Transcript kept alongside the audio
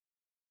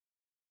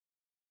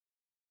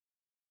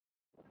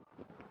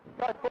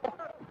Play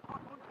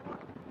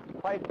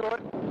through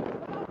it.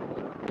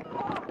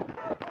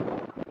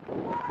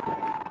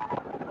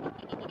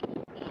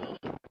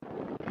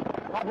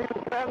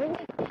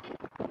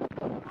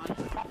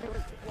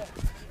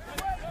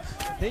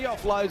 He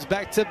offloads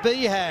back to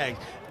Behag.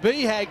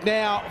 Behag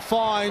now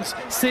finds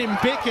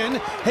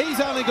Simbicken. He's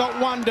only got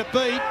one to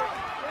beat.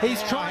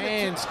 He's trying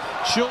hands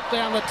short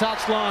down the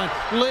touchline.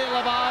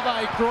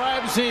 Leilabave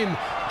grabs him.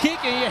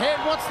 Kicking ahead.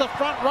 What's the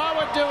front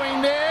rower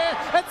doing there?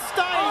 It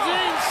stays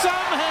in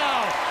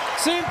somehow.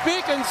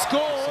 Simbicken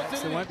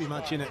scores. There won't be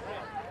much in it.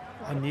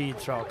 I knew you'd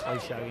throw a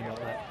cliche in like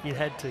that. You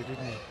had to,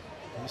 didn't you?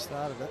 You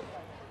started it.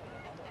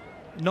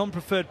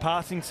 Non-preferred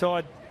passing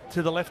side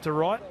to the left to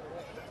right.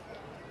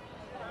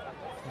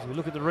 As we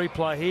look at the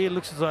replay here, it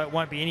looks as though it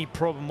won't be any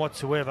problem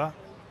whatsoever.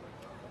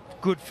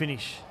 Good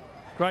finish.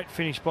 Great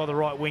finish by the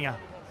right winger.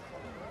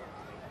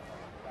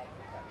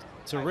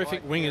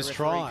 Terrific winger's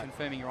try.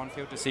 Confirming your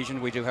on-field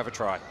decision, we do have a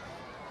try.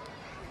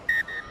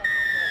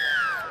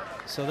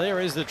 So there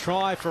is the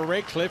try for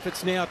Redcliffe.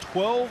 It's now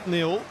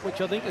 12-0,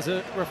 which I think is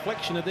a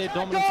reflection of their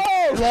dominance.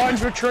 Go!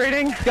 Line's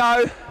retreating.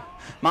 Go.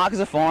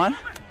 Markers are fine.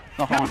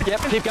 Not on.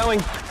 Yep, keep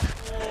going.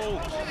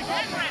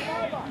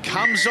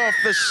 Comes off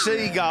the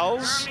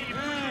Seagulls.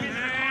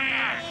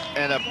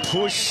 And a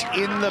push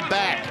in the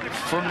back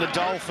from the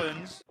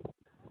Dolphins.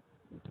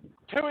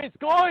 2 is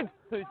good.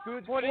 2's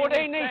good.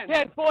 14 needs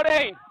 10.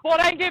 14.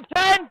 14 give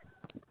 10.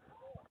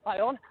 Play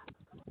on.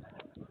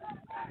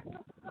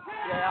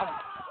 Yeah, I'm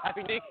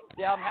happy, Nick.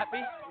 Yeah, I'm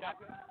happy.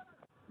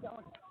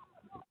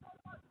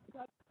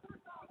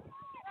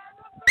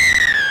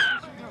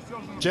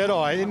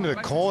 Jedi into the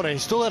corner. He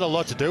still had a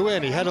lot to do,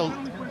 and he had a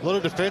lot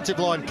of defensive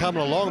line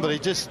coming along, but he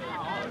just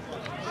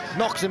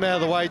knocks him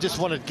out of the way. He just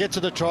wanted to get to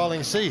the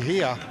trialling. See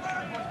here,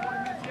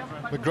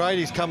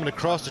 McGrady's coming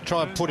across to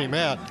try and put him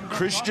out.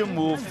 Christian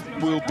Wolf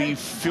will be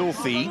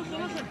filthy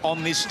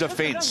on this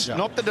defence,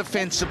 not the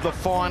defence of the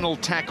final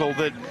tackle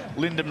that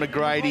Lyndon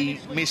McGrady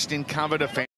missed in cover defence.